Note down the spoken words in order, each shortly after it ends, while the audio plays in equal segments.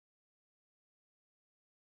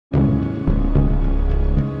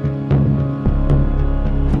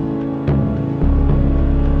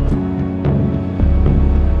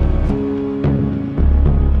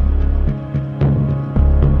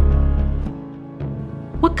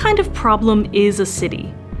what kind of problem is a city?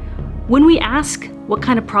 When we ask what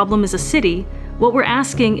kind of problem is a city, what we're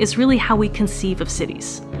asking is really how we conceive of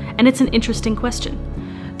cities. And it's an interesting question.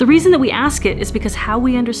 The reason that we ask it is because how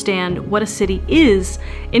we understand what a city is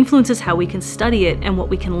influences how we can study it and what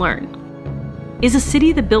we can learn. Is a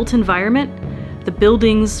city the built environment? The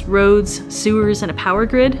buildings, roads, sewers, and a power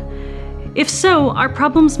grid? If so, our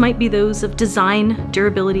problems might be those of design,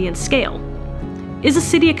 durability, and scale. Is a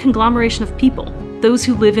city a conglomeration of people, those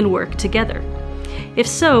who live and work together? If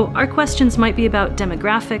so, our questions might be about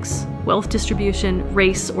demographics, wealth distribution,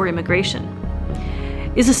 race, or immigration.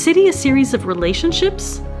 Is a city a series of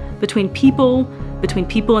relationships between people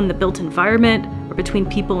in the built environment, or between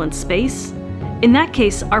people and space? In that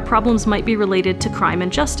case, our problems might be related to crime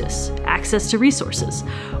and justice, access to resources,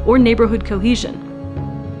 or neighborhood cohesion.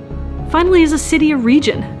 Finally, is a city a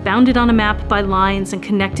region, bounded on a map by lines and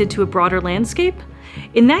connected to a broader landscape?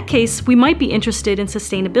 In that case, we might be interested in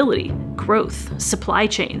sustainability, growth, supply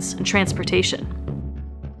chains, and transportation.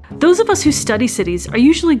 Those of us who study cities are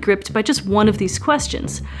usually gripped by just one of these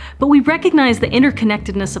questions, but we recognize the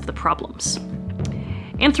interconnectedness of the problems.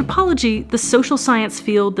 Anthropology, the social science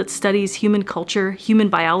field that studies human culture, human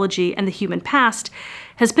biology, and the human past,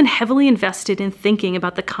 has been heavily invested in thinking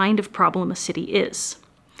about the kind of problem a city is.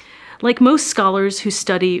 Like most scholars who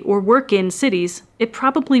study or work in cities, it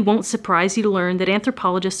probably won't surprise you to learn that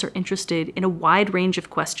anthropologists are interested in a wide range of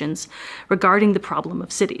questions regarding the problem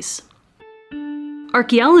of cities.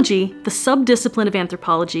 Archaeology, the subdiscipline of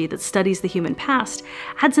anthropology that studies the human past,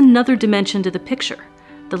 adds another dimension to the picture: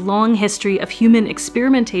 the long history of human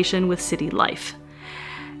experimentation with city life.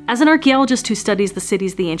 As an archaeologist who studies the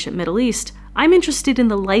cities of the ancient Middle East, I'm interested in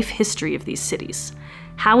the life history of these cities,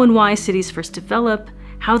 how and why cities first develop,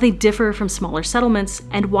 how they differ from smaller settlements,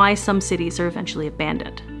 and why some cities are eventually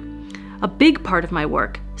abandoned. A big part of my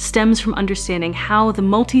work stems from understanding how the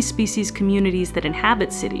multi-species communities that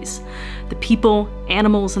inhabit cities, the people,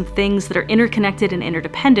 animals, and things that are interconnected and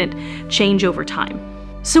interdependent, change over time.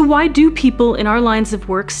 So why do people in our lines of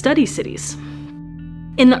work study cities?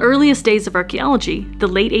 In the earliest days of archaeology, the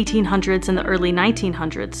late 1800s and the early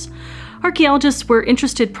 1900s, archaeologists were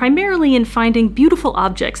interested primarily in finding beautiful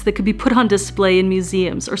objects that could be put on display in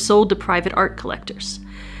museums or sold to private art collectors.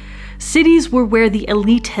 Cities were where the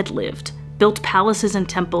elite had lived, built palaces and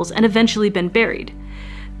temples, and eventually been buried.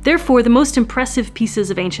 Therefore, the most impressive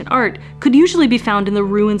pieces of ancient art could usually be found in the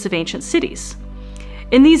ruins of ancient cities.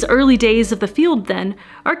 In these early days of the field, then,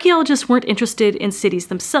 archaeologists weren't interested in cities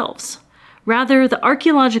themselves. Rather, the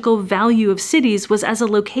archaeological value of cities was as a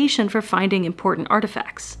location for finding important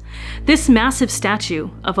artifacts. This massive statue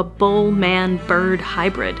of a bull-man-bird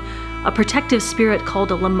hybrid, a protective spirit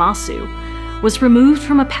called a lamassu, was removed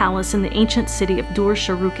from a palace in the ancient city of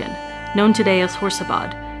Dur-Sharrukin, known today as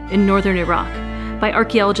Khorsabad, in northern Iraq, by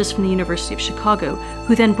archaeologists from the University of Chicago,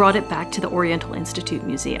 who then brought it back to the Oriental Institute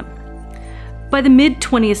Museum. By the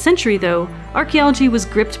mid-20th century, though, archaeology was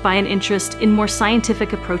gripped by an interest in more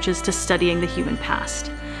scientific approaches to studying the human past.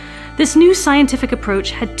 This new scientific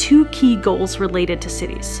approach had two key goals related to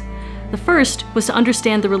cities. The first was to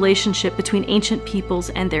understand the relationship between ancient peoples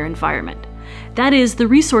and their environment. That is, the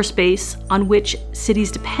resource base on which cities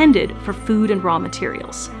depended for food and raw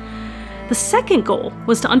materials. The second goal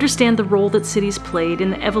was to understand the role that cities played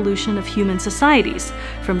in the evolution of human societies,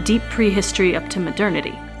 from deep prehistory up to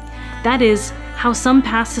modernity. That is, how some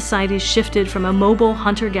past societies shifted from a mobile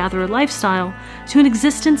hunter-gatherer lifestyle to an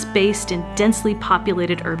existence based in densely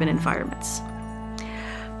populated urban environments.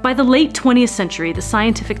 By the late 20th century, the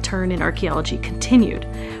scientific turn in archaeology continued,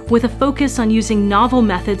 with a focus on using novel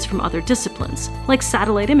methods from other disciplines, like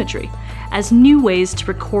satellite imagery, as new ways to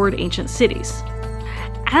record ancient cities.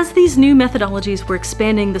 As these new methodologies were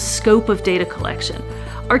expanding the scope of data collection,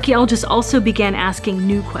 archaeologists also began asking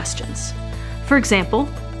new questions. For example,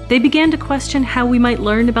 they began to question how we might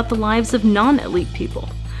learn about the lives of non-elite people.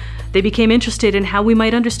 They became interested in how we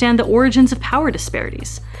might understand the origins of power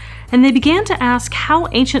disparities. And they began to ask how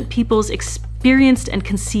ancient peoples experienced and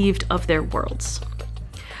conceived of their worlds.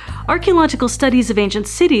 Archaeological studies of ancient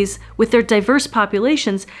cities, with their diverse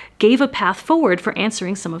populations, gave a path forward for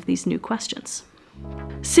answering some of these new questions.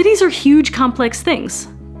 Cities are huge, complex things.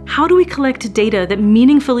 How do we collect data that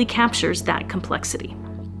meaningfully captures that complexity?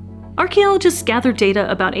 Archaeologists gather data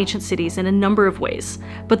about ancient cities in a number of ways,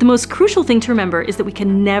 but the most crucial thing to remember is that we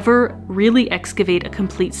can never really excavate a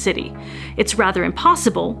complete city. It's rather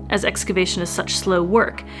impossible, as excavation is such slow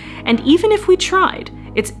work, and even if we tried,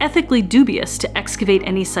 it's ethically dubious to excavate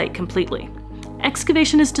any site completely.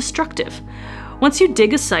 Excavation is destructive. Once you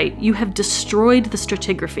dig a site, you have destroyed the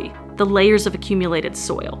stratigraphy, the layers of accumulated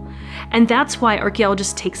soil. And that's why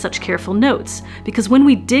archaeologists take such careful notes, because when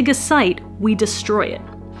we dig a site, we destroy it.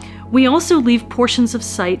 We also leave portions of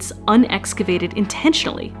sites unexcavated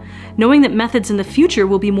intentionally, knowing that methods in the future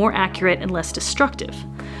will be more accurate and less destructive.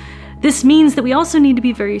 This means that we also need to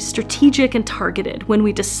be very strategic and targeted when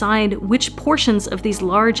we decide which portions of these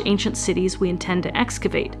large ancient cities we intend to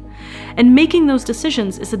excavate. And making those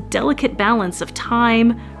decisions is a delicate balance of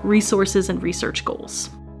time, resources, and research goals.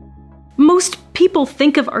 Most people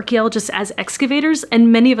think of archaeologists as excavators,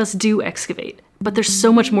 and many of us do excavate. But there's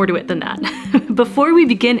so much more to it than that. Before we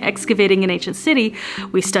begin excavating an ancient city,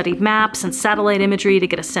 we study maps and satellite imagery to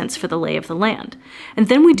get a sense for the lay of the land. And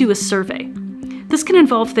then we do a survey. This can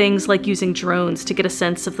involve things like using drones to get a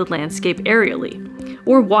sense of the landscape aerially,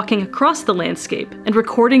 or walking across the landscape and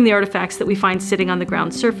recording the artifacts that we find sitting on the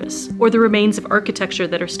ground surface, or the remains of architecture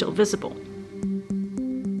that are still visible.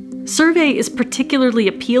 Survey is particularly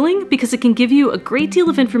appealing because it can give you a great deal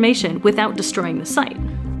of information without destroying the site.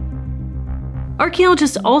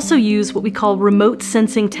 Archaeologists also use what we call remote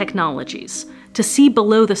sensing technologies to see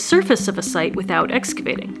below the surface of a site without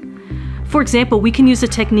excavating. For example, we can use a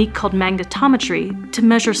technique called magnetometry to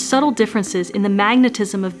measure subtle differences in the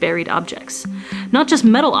magnetism of buried objects. Not just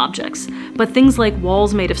metal objects, but things like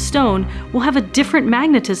walls made of stone will have a different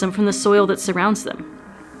magnetism from the soil that surrounds them.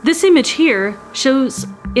 This image here shows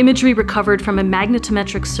imagery recovered from a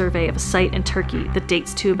magnetometric survey of a site in Turkey that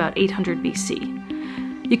dates to about 800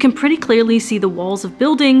 BC. You can pretty clearly see the walls of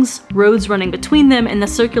buildings, roads running between them, and the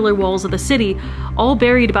circular walls of the city, all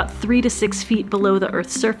buried about 3 to 6 feet below the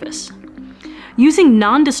Earth's surface. Using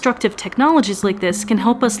non-destructive technologies like this can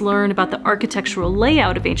help us learn about the architectural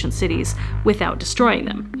layout of ancient cities without destroying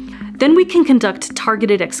them. Then we can conduct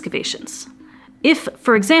targeted excavations. If,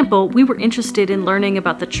 for example, we were interested in learning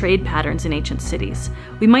about the trade patterns in ancient cities,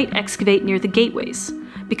 we might excavate near the gateways,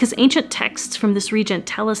 because ancient texts from this region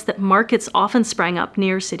tell us that markets often sprang up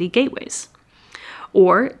near city gateways.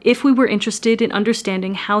 Or, if we were interested in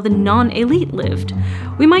understanding how the non-elite lived,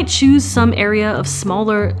 we might choose some area of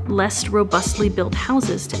smaller, less robustly built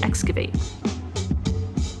houses to excavate.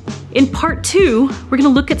 In part 2, we're going to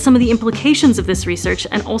look at some of the implications of this research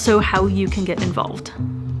and also how you can get involved.